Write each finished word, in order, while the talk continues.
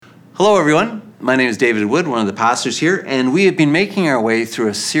Hello, everyone. My name is David Wood, one of the pastors here, and we have been making our way through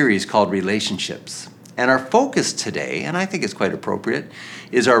a series called Relationships. And our focus today, and I think it's quite appropriate,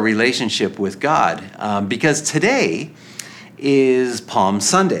 is our relationship with God, because today is Palm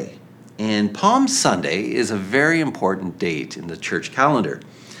Sunday. And Palm Sunday is a very important date in the church calendar.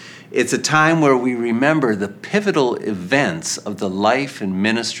 It's a time where we remember the pivotal events of the life and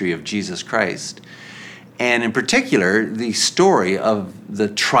ministry of Jesus Christ, and in particular, the story of the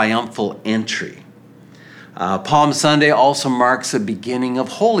triumphal entry. Palm Sunday also marks the beginning of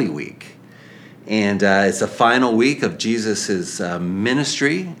Holy Week, and it's the final week of Jesus'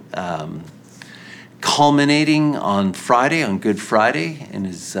 ministry, culminating on Friday, on Good Friday, in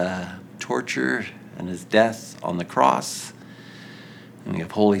his torture and his death on the cross. And we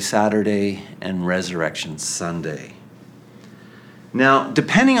have Holy Saturday and Resurrection Sunday. Now,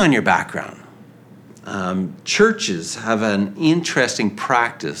 depending on your background, churches have an interesting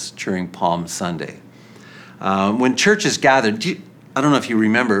practice during Palm Sunday. When churches gathered, I don't know if you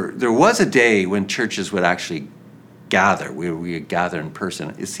remember, there was a day when churches would actually gather, where we would gather in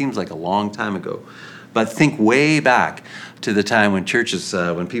person. It seems like a long time ago, but think way back to the time when churches,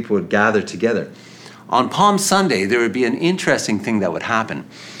 when people would gather together. On Palm Sunday, there would be an interesting thing that would happen.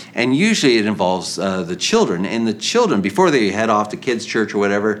 And usually it involves the children. And the children, before they head off to kids' church or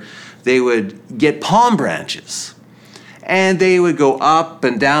whatever, they would get palm branches. And they would go up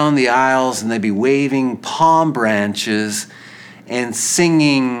and down the aisles, and they'd be waving palm branches and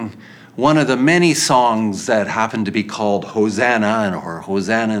singing one of the many songs that happened to be called Hosanna, or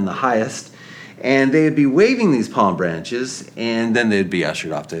Hosanna in the highest. And they'd be waving these palm branches, and then they'd be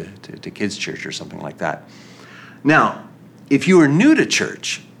ushered off to kids' church or something like that. Now, if you were new to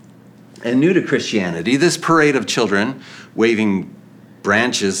church and new to Christianity, this parade of children waving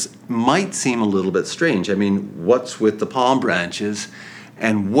branches might seem a little bit strange. I mean, what's with the palm branches,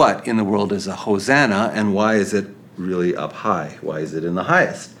 and what in the world is a Hosanna, and why is it really up high? Why is it in the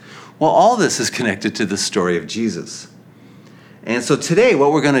highest? Well, all this is connected to the story of Jesus. And so today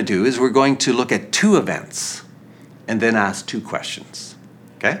what we're going to do is we're going to look at two events and then ask two questions,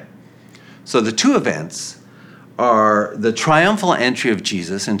 okay? So the two events are the triumphal entry of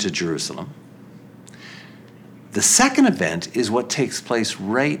Jesus into Jerusalem. The second event is what takes place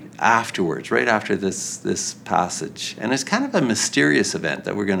right afterwards, right after this passage. And it's kind of a mysterious event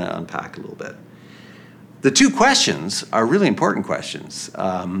that we're going to unpack a little bit. The two questions are really important questions.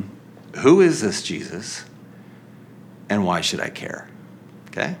 Who is this Jesus? And why should I care?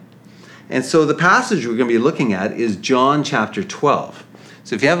 Okay? And so the passage we're going to be looking at is John chapter 12.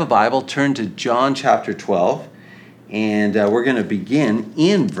 So if you have a Bible, turn to John chapter 12, and we're going to begin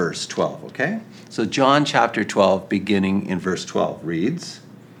in verse 12, okay? So John chapter 12, beginning in verse 12, reads,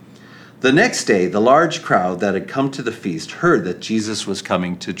 "The next day, the large crowd that had come to the feast heard that Jesus was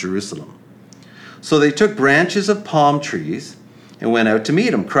coming to Jerusalem. So they took branches of palm trees and went out to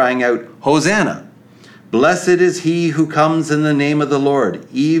meet him, crying out, 'Hosanna! Blessed is he who comes in the name of the Lord,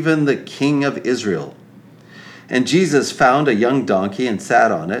 even the King of Israel.' And Jesus found a young donkey and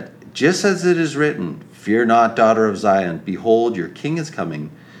sat on it, just as it is written, 'Fear not, daughter of Zion. Behold, your king is coming,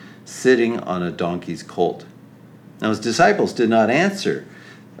 sitting on a donkey's colt.' Now his disciples did not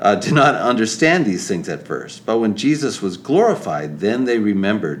understand these things at first. But when Jesus was glorified, then they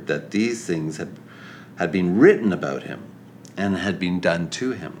remembered that these things had been written about him and had been done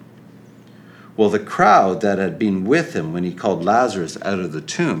to him. Well, the crowd that had been with him when he called Lazarus out of the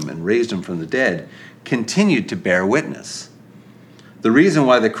tomb and raised him from the dead continued to bear witness. The reason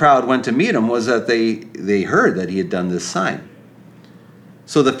why the crowd went to meet him was that they heard that he had done this sign.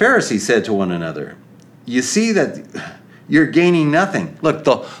 So the Pharisees said to one another, 'You see that you're gaining nothing. Look,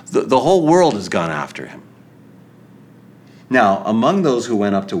 the whole world has gone after him.' Now, among those who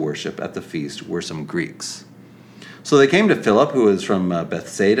went up to worship at the feast were some Greeks. So they came to Philip, who was from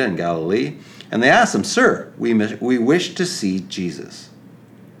Bethsaida in Galilee, and they asked him, 'Sir, we wish to see Jesus.'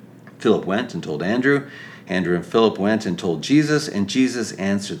 Philip went and told Andrew. Andrew and Philip went and told Jesus, and Jesus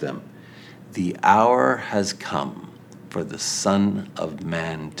answered them, 'The hour has come for the Son of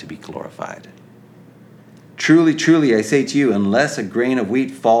Man to be glorified. Truly, truly, I say to you, unless a grain of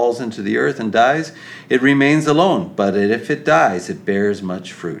wheat falls into the earth and dies, it remains alone. But if it dies, it bears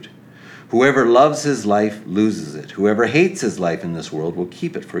much fruit. Whoever loves his life loses it. Whoever hates his life in this world will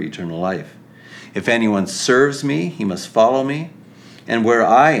keep it for eternal life. If anyone serves me, he must follow me. And where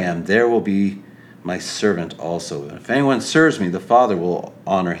I am, there will be my servant also. And if anyone serves me, the Father will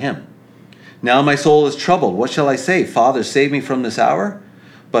honor him. Now my soul is troubled. What shall I say? Father, save me from this hour?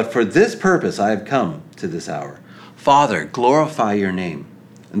 But for this purpose I have come to this hour. Father, glorify your name.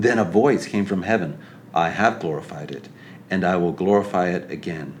 And then a voice came from heaven. I have glorified it, and I will glorify it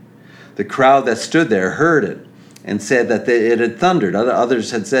again. The crowd that stood there heard it and said that it had thundered. Others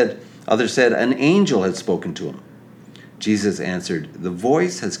said, an angel had spoken to him. Jesus answered, the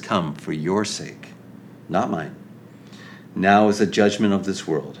voice has come for your sake, not mine. Now is the judgment of this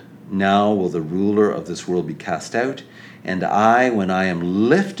world. Now will the ruler of this world be cast out, and I, when I am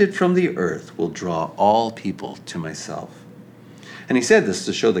lifted from the earth, will draw all people to myself. And he said this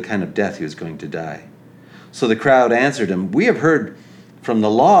to show the kind of death he was going to die. So the crowd answered him, we have heard from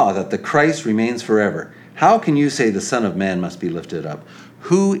the law that the Christ remains forever. How can you say the Son of Man must be lifted up?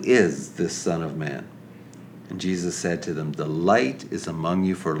 Who is this Son of Man? And Jesus said to them, the light is among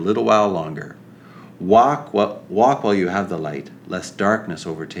you for a little while longer. Walk while you have the light, lest darkness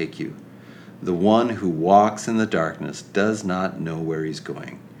overtake you. The one who walks in the darkness does not know where he's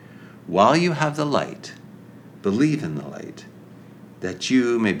going. While you have the light, believe in the light, that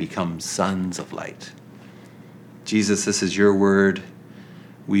you may become sons of light. Jesus, this is your word.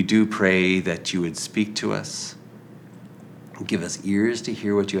 We do pray that you would speak to us. Give us ears to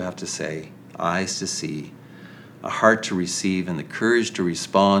hear what you have to say, eyes to see, a heart to receive, and the courage to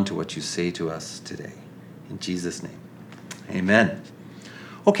respond to what you say to us today. In Jesus' name, amen.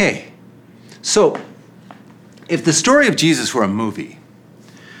 Okay, so if the story of Jesus were a movie,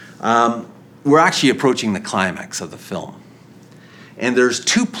 we're actually approaching the climax of the film. And there's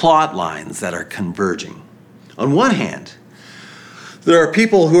two plot lines that are converging. On one hand, there are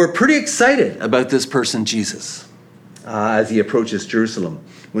people who are pretty excited about this person, Jesus, as he approaches Jerusalem.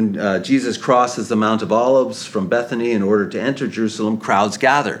 When Jesus crosses the Mount of Olives from Bethany in order to enter Jerusalem, crowds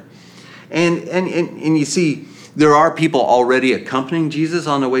gather. And you see, there are people already accompanying Jesus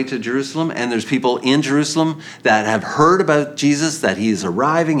on the way to Jerusalem, and there's people in Jerusalem that have heard about Jesus, that he is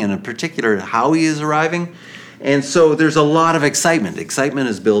arriving, and in particular, how he is arriving. And so there's a lot of excitement. Excitement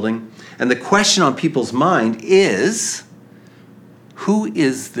is building. And the question on people's mind is, who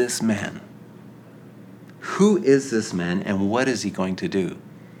is this man? Who is this man, and what is he going to do?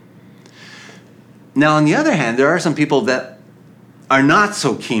 Now, on the other hand, there are some people that are not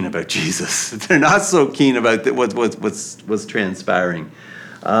so keen about Jesus. They're not so keen about what's transpiring.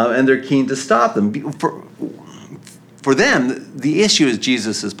 And they're keen to stop them. For them, the issue is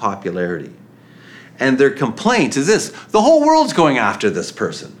Jesus' popularity. And their complaint is this: the whole world's going after this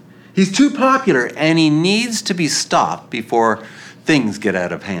person. He's too popular, and he needs to be stopped before things get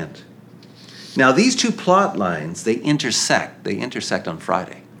out of hand. Now, these two plot lines, they intersect. They intersect on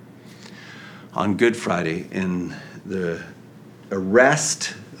Friday. On Good Friday, in the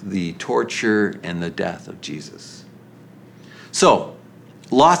arrest, the torture, and the death of Jesus. So,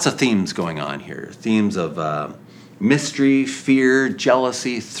 lots of themes going on here. Themes of mystery, fear,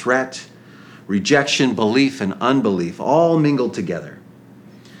 jealousy, threat, rejection, belief, and unbelief, all mingled together.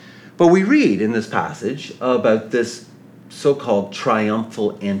 But we read in this passage about this so-called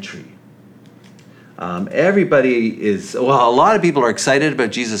triumphal entry. A lot of people are excited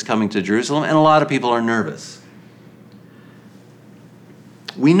about Jesus coming to Jerusalem, and a lot of people are nervous.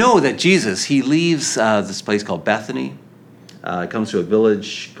 We know that Jesus, he leaves this place called Bethany, comes to a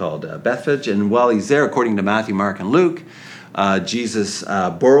village called Bethphage, and while he's there, according to Matthew, Mark, and Luke, Jesus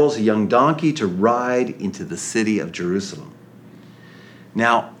borrows a young donkey to ride into the city of Jerusalem.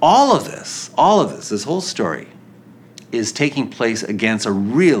 Now, all of this, this whole story, is taking place against a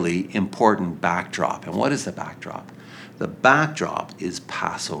really important backdrop. And what is the backdrop? The backdrop is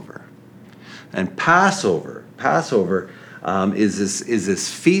Passover. And Passover is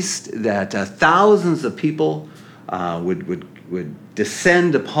this feast that thousands of people would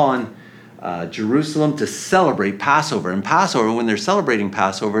descend upon Jerusalem to celebrate Passover. And Passover, when they're celebrating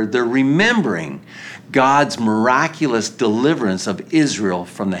Passover, they're remembering God's miraculous deliverance of Israel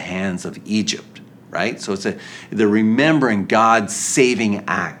from the hands of Egypt. Right? So they're remembering God's saving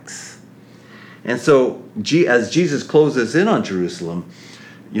acts. And so as Jesus closes in on Jerusalem,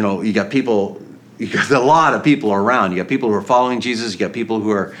 you got a lot of people around. You got people who are following Jesus. You got people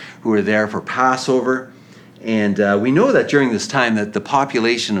who are there for Passover. And we know that during this time that the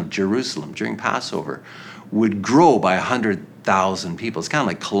population of Jerusalem during Passover would grow by 100,000 people. It's kind of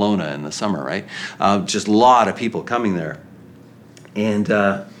like Kelowna in the summer, right? Just a lot of people coming there.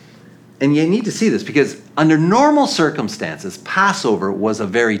 And you need to see this because under normal circumstances, Passover was a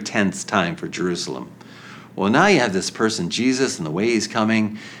very tense time for Jerusalem. Well, now you have this person, Jesus, and the way he's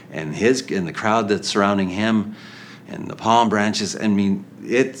coming, and the crowd that's surrounding him, and the palm branches. I mean,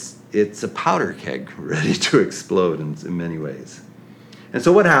 it's a powder keg ready to explode in many ways. And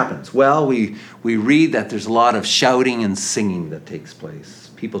so what happens? Well, we read that there's a lot of shouting and singing that takes place.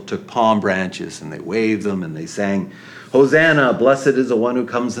 People took palm branches and they waved them and they sang, Hosanna, blessed is the one who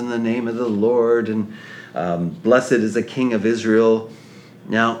comes in the name of the Lord, and blessed is the King of Israel.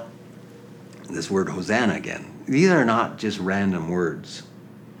 Now, This word Hosanna again. These are not just random words.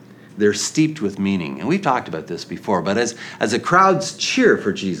 They're steeped with meaning. And we've talked about this before, but as the crowds cheer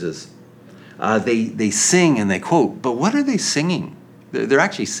for Jesus, they sing and they quote. But what are they singing? They're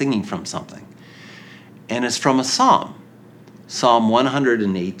actually singing from something. And it's from a psalm. Psalm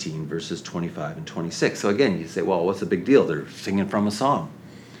 118, verses 25 and 26. So again, you say, well, what's the big deal? They're singing from a psalm.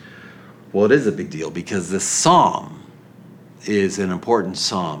 Well, it is a big deal because this psalm is an important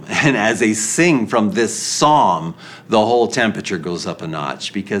psalm. And as they sing from this psalm, the whole temperature goes up a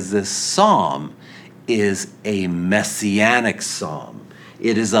notch because this psalm is a messianic psalm.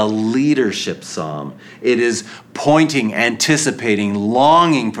 It is a leadership psalm. It is pointing, anticipating,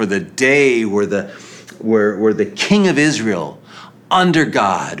 longing for the day where the King of Israel, under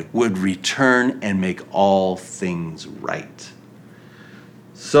God, would return and make all things right.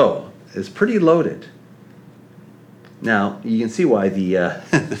 So, it's pretty loaded. Now, you can see why the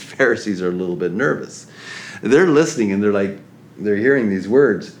Pharisees are a little bit nervous. They're listening and they're hearing these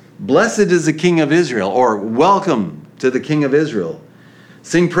words. Blessed is the King of Israel, or welcome to the King of Israel.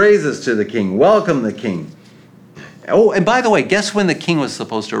 Sing praises to the King. Welcome the King. Oh, and by the way, guess when the King was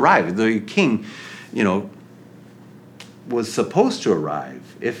supposed to arrive? The King, was supposed to arrive.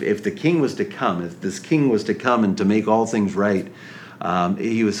 If the King was to come, if this King was to come and to make all things right,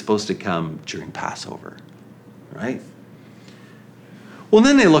 he was supposed to come during Passover, right? Well,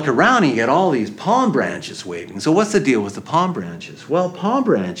 then they look around and you get all these palm branches waving. So what's the deal with the palm branches? Well, palm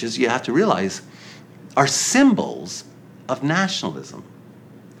branches, you have to realize, are symbols of nationalism.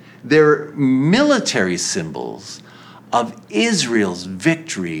 They're military symbols of Israel's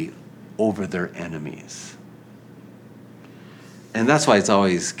victory over their enemies. And that's why it's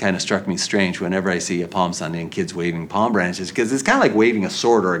always kind of struck me strange whenever I see a Palm Sunday and kids waving palm branches, because it's kind of like waving a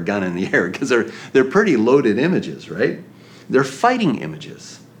sword or a gun in the air, because they're pretty loaded images, right? They're fighting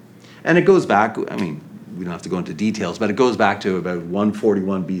images. And it goes back, we don't have to go into details, but it goes back to about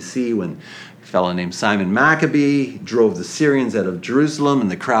 141 BC when a fellow named Simon Maccabee drove the Syrians out of Jerusalem,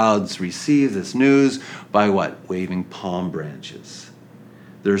 and the crowds received this news by what? Waving palm branches.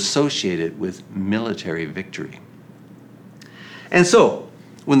 They're associated with military victory. And so,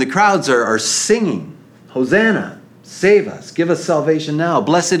 when the crowds are singing, Hosanna, save us, give us salvation now.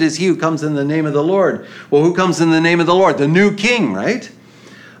 Blessed is he who comes in the name of the Lord. Well, who comes in the name of the Lord? The new king, right?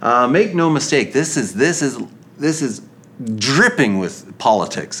 Make no mistake, this is dripping with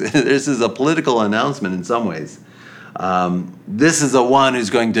politics. This is a political announcement in some ways. This is the one who's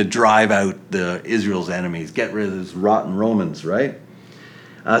going to drive out Israel's enemies, get rid of those rotten Romans, right?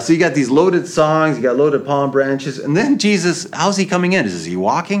 So you got these loaded songs, you got loaded palm branches, and then Jesus, how's he coming in? Is he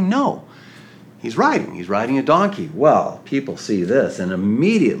walking? No. He's riding. He's riding a donkey. Well, people see this, and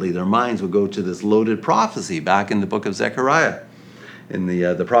immediately their minds will go to this loaded prophecy back in the book of Zechariah. In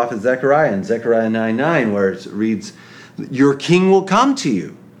the prophet Zechariah, in Zechariah 9:9, where it reads, your king will come to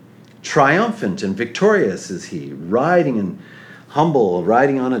you. Triumphant and victorious is he, riding and humble,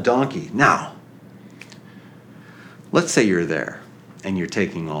 riding on a donkey. Now, let's say you're there and you're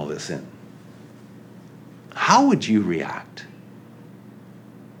taking all this in. How would you react?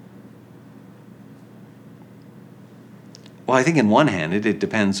 Well, I think in one hand, it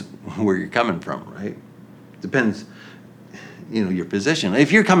depends where you're coming from, right? Depends, your position.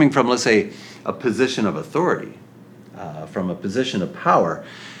 If you're coming from, let's say, a position of authority, from a position of power,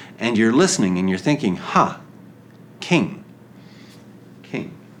 and you're listening and you're thinking, king.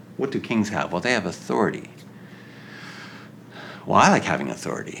 What do kings have? Well, they have authority. Well, I like having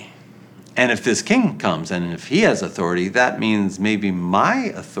authority. And if this king comes and if he has authority, that means maybe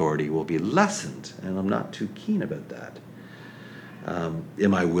my authority will be lessened, and I'm not too keen about that.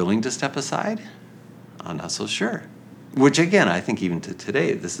 Am I willing to step aside? I'm not so sure. Which, again, I think even to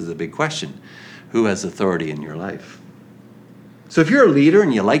today, this is a big question. Who has authority in your life? So if you're a leader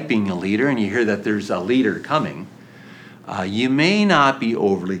and you like being a leader and you hear that there's a leader coming, you may not be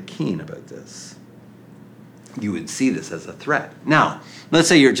overly keen about this. You would see this as a threat. Now, let's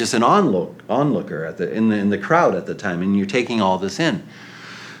say you're just an onlooker in the crowd at the time and you're taking all this in.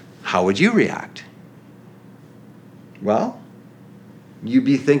 How would you react? Well, you'd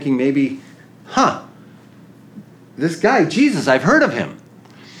be thinking maybe, this guy, Jesus, I've heard of him.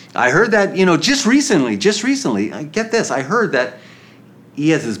 I heard that, just recently, get this, I heard that he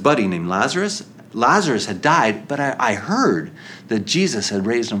has his buddy named Lazarus. Lazarus had died, but I heard that Jesus had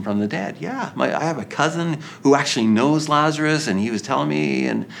raised him from the dead. Yeah, I have a cousin who actually knows Lazarus, and he was telling me,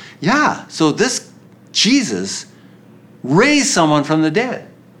 and so this Jesus raised someone from the dead,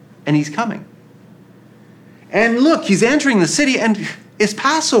 and he's coming. And look, he's entering the city, and it's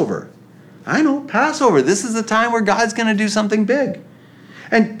Passover. I know, Passover. This is the time where God's going to do something big.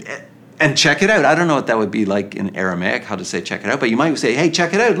 And And check it out. I don't know what that would be like in Aramaic, how to say check it out, but you might say, hey,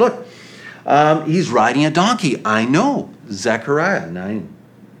 check it out. Look, he's riding a donkey. I know. Zechariah 9.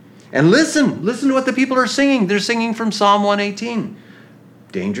 And listen to what the people are singing. They're singing from Psalm 118.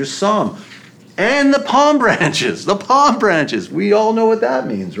 Dangerous psalm. And the palm branches. We all know what that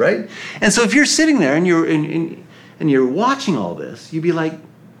means, right? And so if you're sitting there and you're watching all this, you'd be like,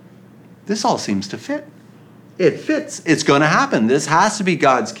 this all seems to fit. It fits. It's going to happen. This has to be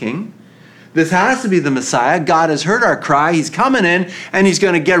God's king. This has to be the Messiah. God has heard our cry. He's coming in, and he's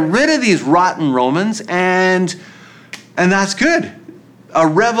going to get rid of these rotten Romans, and that's good. A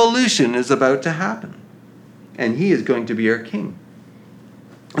revolution is about to happen, and he is going to be our king.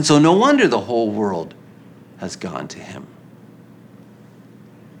 And so no wonder the whole world has gone to him.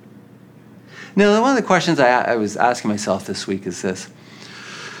 Now, one of the questions I was asking myself this week is this.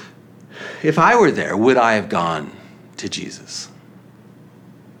 If I were there, would I have gone to Jesus?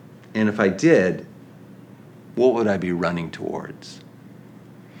 And if I did, what would I be running towards?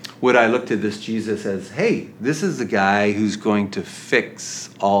 Would I look to this Jesus as, hey, this is the guy who's going to fix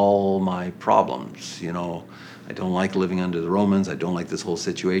all my problems? You know, I don't like living under the Romans. I don't like this whole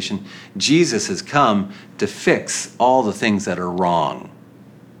situation. Jesus has come to fix all the things that are wrong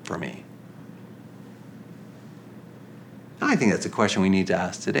for me. I think that's a question we need to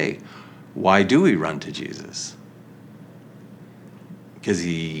ask today. Why do we run to Jesus? Because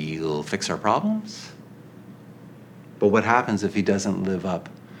he'll fix our problems? But what happens if he doesn't live up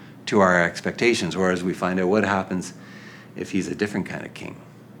to our expectations? Or as we find out, what happens if he's a different kind of king?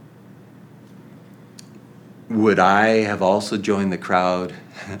 Would I have also joined the crowd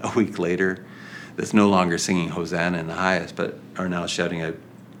a week later that's no longer singing Hosanna in the highest, but are now shouting out,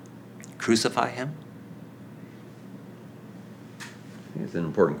 crucify him? It's an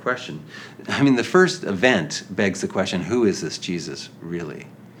important question. I mean, the first event begs the question, who is this Jesus really?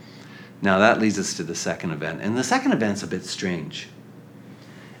 Now that leads us to the second event. And the second event's a bit strange.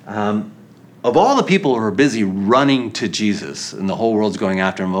 Of all the people who are busy running to Jesus, and the whole world's going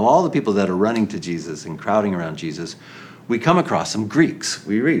after him, of all the people that are running to Jesus and crowding around Jesus, we come across some Greeks.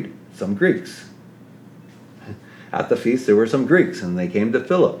 We read, some Greeks. At the feast, there were some Greeks, and they came to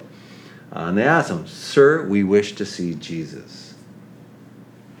Philip. And they asked him, "Sir, we wish to see Jesus."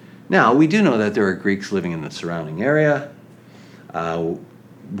 Now, we do know that there are Greeks living in the surrounding area.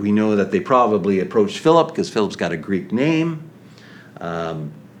 We know that they probably approached Philip because Philip's got a Greek name.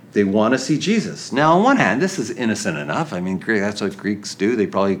 They want to see Jesus. Now, on one hand, this is innocent enough. I mean, that's what Greeks do. They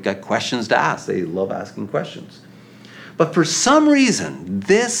probably got questions to ask. They love asking questions. But for some reason,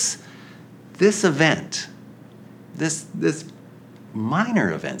 this event, this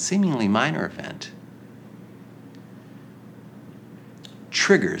minor event, seemingly minor event,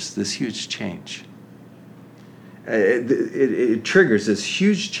 triggers this huge change. It triggers this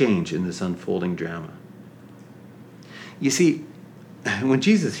huge change in this unfolding drama. You see, when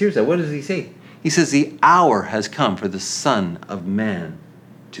Jesus hears that, what does he say? He says, the hour has come for the Son of Man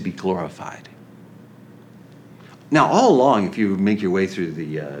to be glorified. Now, all along, if you make your way through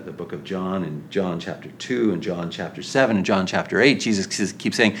the book of John, and John chapter 2, and John chapter 7, and John chapter 8, Jesus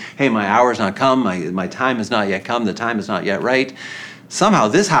keeps saying, hey, my hour's not come, my time has not yet come, the time is not yet right. Somehow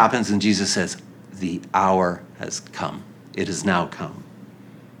this happens, and Jesus says, the hour has come. It has now come.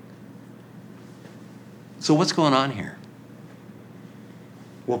 So what's going on here?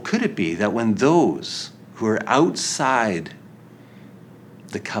 Well, could it be that when those who are outside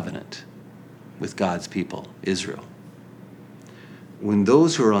the covenant with God's people, Israel, when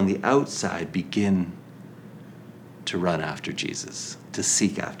those who are on the outside begin to run after Jesus, to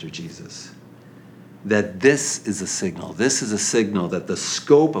seek after Jesus, that this is a signal. This is a signal that the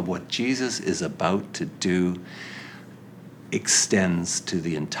scope of what Jesus is about to do extends to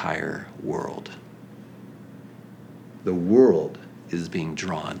the entire world. The world is being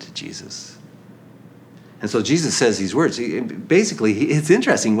drawn to Jesus. And so Jesus says these words. Basically, it's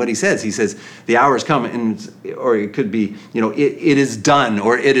interesting what he says. He says, the hour has come, or it could be, it is done,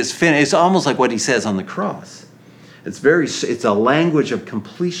 or it is finished. It's almost like what he says on the cross. It's a language of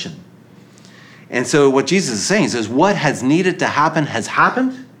completion. And so what Jesus is saying, he says, what has needed to happen has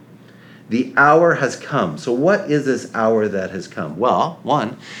happened. The hour has come. So what is this hour that has come? Well,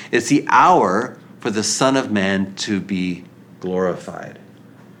 one, it's the hour for the Son of Man to be glorified.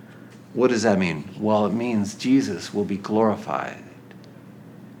 What does that mean? Well, it means Jesus will be glorified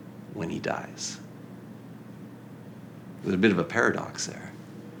when he dies. There's a bit of a paradox there.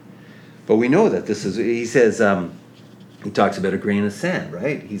 But we know that this is, he says, he talks about a grain of sand,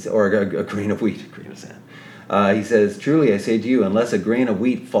 right? Or a grain of wheat, a grain of sand. He says, truly I say to you, unless a grain of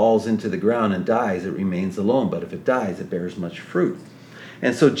wheat falls into the ground and dies, it remains alone. But if it dies, it bears much fruit.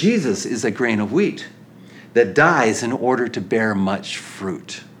 And so Jesus is a grain of wheat that dies in order to bear much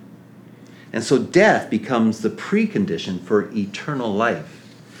fruit. And so death becomes the precondition for eternal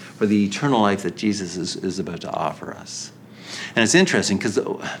life, for the eternal life that Jesus is about to offer us. And it's interesting because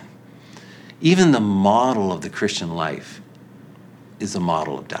even the model of the Christian life is a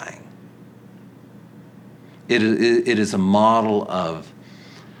model of dying. It is a model of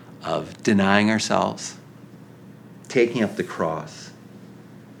denying ourselves, taking up the cross,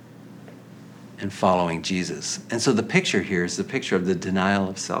 and following Jesus. And so the picture here is the picture of the denial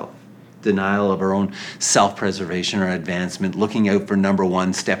of self, denial of our own self-preservation or advancement, looking out for number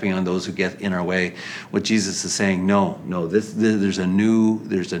one, stepping on those who get in our way. What Jesus is saying, no, there's a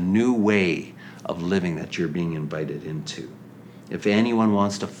new way of living that you're being invited into. If anyone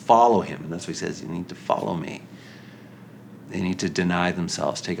wants to follow him, and that's what he says, you need to follow me. They need to deny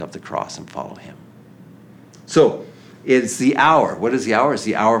themselves, take up the cross, and follow him. So it's the hour. What is the hour? It's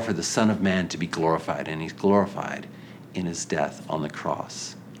the hour for the Son of Man to be glorified, and he's glorified in his death on the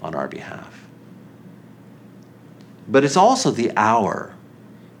cross on our behalf. But it's also the hour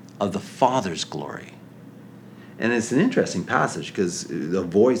of the Father's glory. And it's an interesting passage because the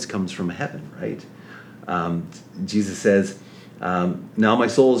voice comes from heaven, right? Jesus says, now my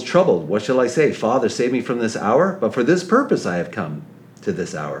soul is troubled. What shall I say? Father, save me from this hour. But for this purpose I have come to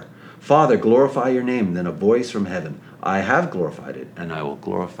this hour. Father, glorify your name. And then a voice from heaven. I have glorified it, and I will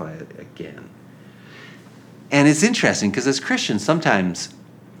glorify it again. And it's interesting because as Christians, sometimes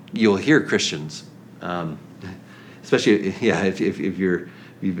you'll hear Christians, especially if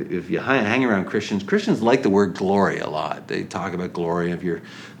you hang around Christians like the word glory a lot. They talk about glory. If you're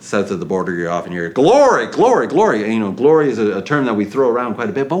south of the border, you're often hear glory, glory, glory. And, glory is a term that we throw around quite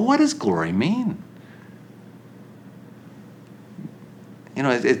a bit. But what does glory mean?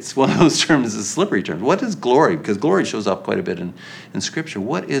 It's one of those terms, a slippery term. What is glory? Because glory shows up quite a bit in Scripture.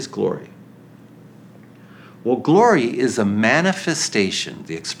 What is glory? Well, glory is a manifestation,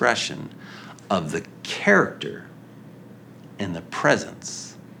 the expression of the character and the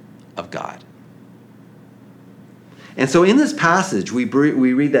presence of God. And so in this passage, we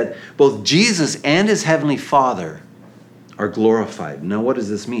read that both Jesus and his heavenly Father are glorified. Now, what does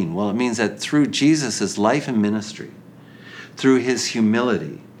this mean? Well, it means that through Jesus' life and ministry, through his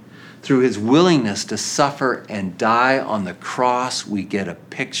humility, through his willingness to suffer and die on the cross, we get a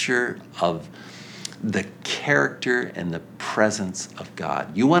picture of the character and the presence of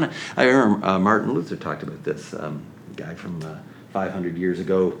God. I remember Martin Luther talked about this, guy from 500 years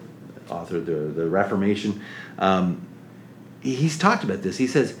ago, author of the Reformation. He's talked about this. He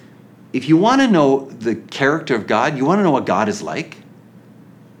says, if you want to know the character of God, you want to know what God is like,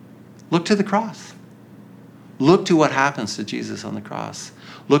 look to the cross. Look to what happens to Jesus on the cross.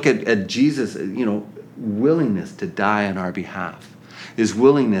 Look at Jesus, willingness to die on our behalf. His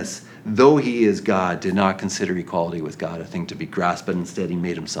willingness, though he is God, did not consider equality with God a thing to be grasped, but instead he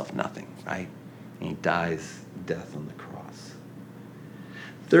made himself nothing, right? And he dies death on the cross.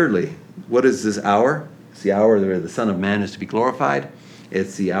 Thirdly, what is this hour? It's the hour where the Son of Man is to be glorified.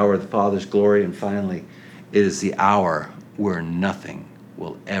 It's the hour of the Father's glory. And finally, it is the hour where nothing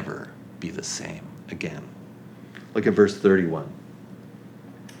will ever be the same again. Look at verse 31.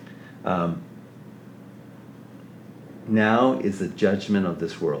 Now is the judgment of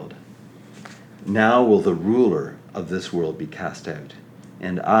this world. Now will the ruler of this world be cast out.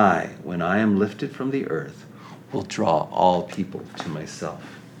 And I, when I am lifted from the earth, will draw all people to myself.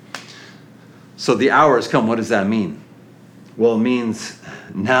 So the hour has come. What does that mean? Well, it means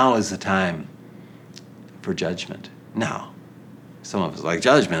now is the time for judgment. Now, some of us like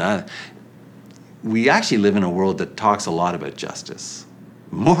judgment. We actually live in a world that talks a lot about justice,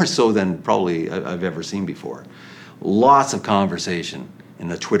 more so than probably I've ever seen before. Lots of conversation in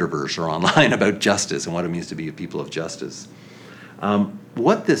the Twitterverse or online about justice and what it means to be a people of justice.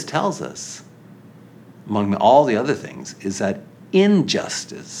 What this tells us, among all the other things, is that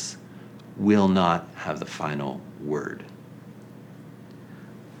injustice will not have the final word.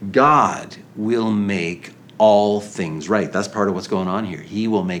 God will make all things right. That's part of what's going on here. He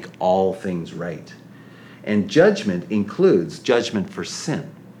will make all things right. And judgment includes judgment for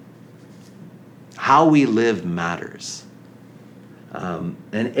sin. How we live matters. And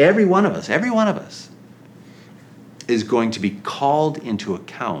every one of us is going to be called into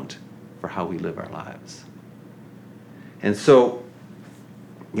account for how we live our lives. And so,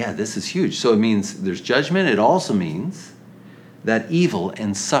 this is huge. So it means there's judgment. It also means that evil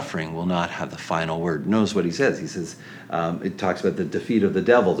and suffering will not have the final word. Notice what he says. He says, it talks about the defeat of the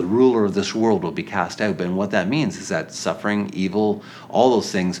devil. The ruler of this world will be cast out. But what that means is that suffering, evil, all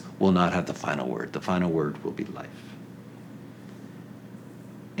those things will not have the final word. The final word will be life.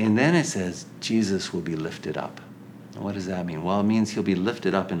 And then it says, Jesus will be lifted up. And what does that mean? Well, it means he'll be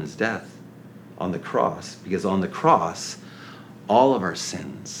lifted up in his death on the cross, because on the cross, all of our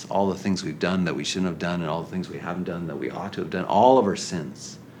sins, all the things we've done that we shouldn't have done, and all the things we haven't done that we ought to have done, all of our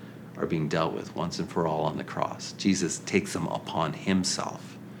sins are being dealt with once and for all on the cross. Jesus takes them upon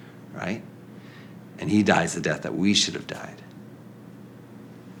himself, right? And he dies the death that we should have died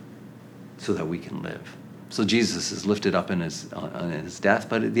so that we can live. So Jesus is lifted up in his death,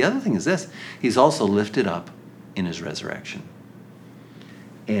 but the other thing is this: he's also lifted up in his resurrection.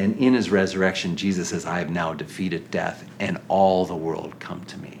 And in his resurrection, Jesus says, I have now defeated death, and all the world come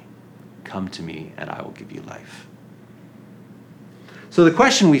to me. Come to me, and I will give you life. So the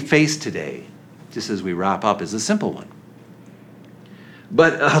question we face today, just as we wrap up, is a simple one.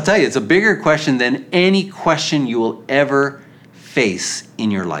 But I'll tell you, it's a bigger question than any question you will ever face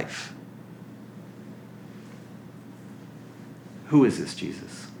in your life. Who is this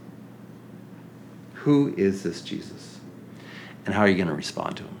Jesus? Who is this Jesus? And how are you going to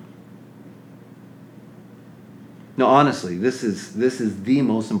respond to him? No, honestly, this is the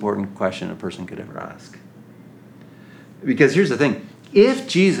most important question a person could ever ask. Because here's the thing. If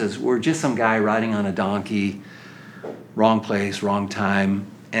Jesus were just some guy riding on a donkey, wrong place, wrong time,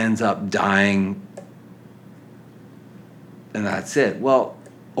 ends up dying, and that's it, well,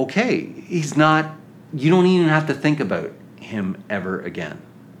 okay, he's not, you don't even have to think about him ever again.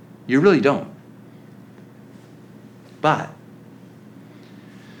 You really don't. But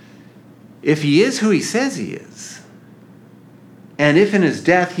if he is who he says he is, and if in his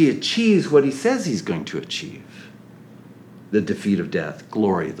death he achieves what he says he's going to achieve, the defeat of death,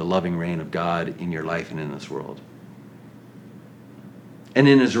 glory, the loving reign of God in your life and in this world, and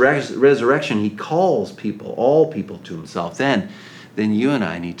in his resurrection he calls people, all people, to himself, then you and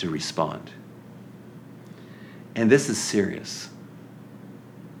I need to respond. And this is serious.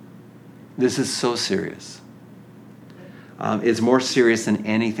 This is so serious. It's more serious than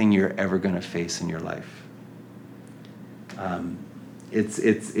anything you're ever going to face in your life. It's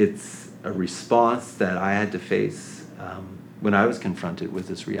a response that I had to face when I was confronted with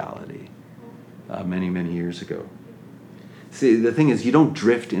this reality many, many years ago. See, the thing is, you don't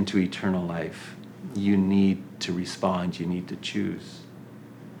drift into eternal life. You need to respond. You need to choose.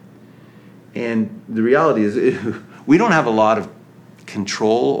 And the reality is, we don't have a lot of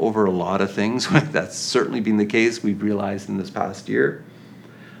control over a lot of things. That's certainly been the case, we've realized in this past year.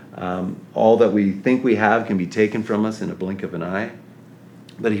 All that we think we have can be taken from us in a blink of an eye.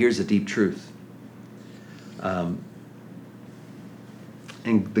 But here's a deep truth. And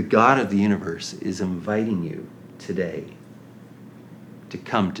the God of the universe is inviting you today to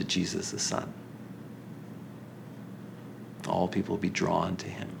come to Jesus the Son. All people will be drawn to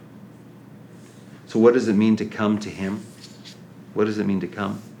him. So what does it mean to come to him? What does it mean to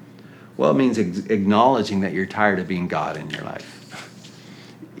come? Well, it means acknowledging that you're tired of being God in your life.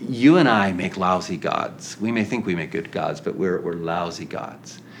 You and I make lousy gods. We may think we make good gods, but we're lousy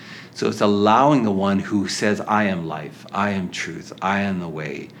gods. So it's allowing the one who says, I am life, I am truth, I am the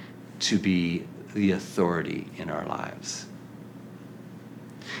way, to be the authority in our lives.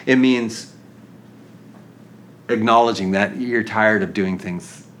 It means acknowledging that you're tired of doing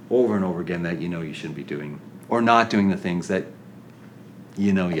things over and over again that you know you shouldn't be doing, or not doing the things that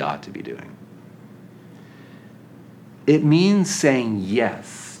you know you ought to be doing. It means saying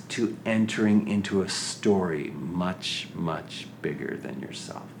yes to entering into a story much, much bigger than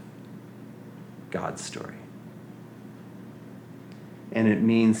yourself. God's story. And it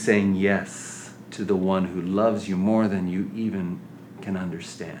means saying yes to the one who loves you more than you even can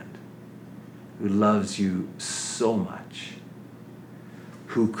understand, who loves you so much,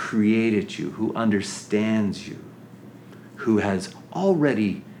 who created you, who understands you, who has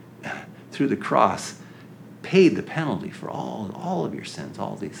already, through the cross, paid the penalty for all of your sins,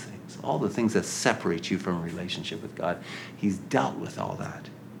 all these things, all the things that separate you from a relationship with God. He's dealt with all that.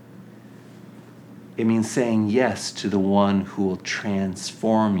 It means saying yes to the one who will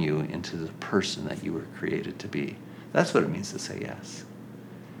transform you into the person that you were created to be. That's what it means to say yes.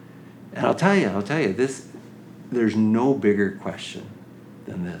 And I'll tell you, there's no bigger question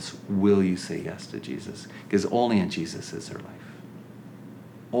than this. Will you say yes to Jesus? Because only in Jesus is there life.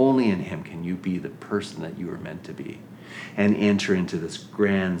 Only in him can you be the person that you were meant to be and enter into this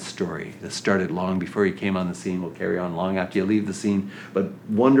grand story that started long before you came on the scene, will carry on long after you leave the scene. But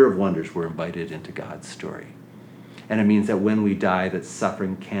wonder of wonders, we're invited into God's story. And it means that when we die, that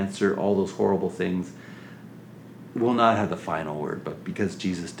suffering, cancer, all those horrible things will not have the final word. But because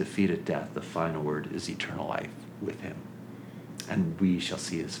Jesus defeated death, the final word is eternal life with him. And we shall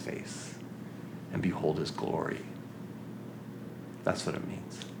see his face and behold his glory. That's what it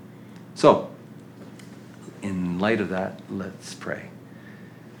means. So, in light of that, let's pray.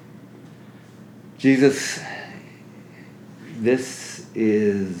 Jesus, this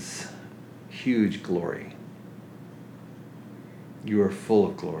is huge glory. You are full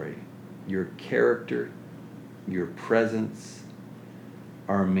of glory. Your character, your presence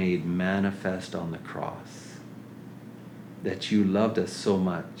are made manifest on the cross. That you loved us so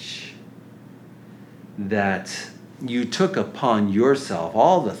much that you took upon yourself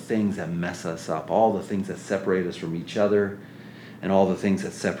all the things that mess us up, all the things that separate us from each other, and all the things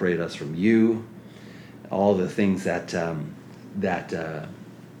that separate us from you, all the things that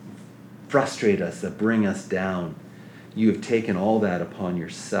frustrate us, that bring us down. You have taken all that upon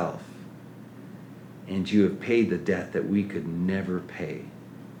yourself, and you have paid the debt that we could never pay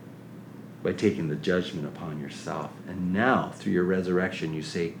by taking the judgment upon yourself. And now, through your resurrection, you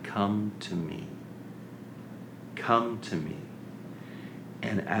say, come to me. Come to me.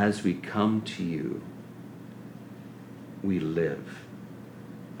 And as we come to you, we live.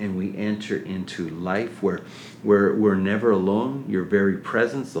 And we enter into life where we're never alone. Your very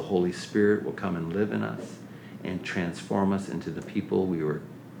presence, the Holy Spirit, will come and live in us and transform us into the people we were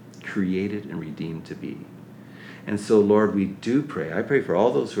created and redeemed to be. And so, Lord, we do pray. I pray for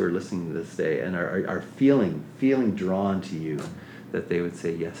all those who are listening to this day and are feeling drawn to you, that they would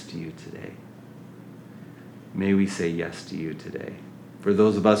say yes to you today. May we say yes to you today. For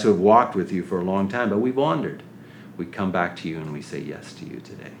those of us who have walked with you for a long time, but we've wandered, we come back to you and we say yes to you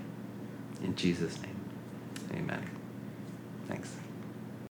today. In Jesus' name, amen. Thanks.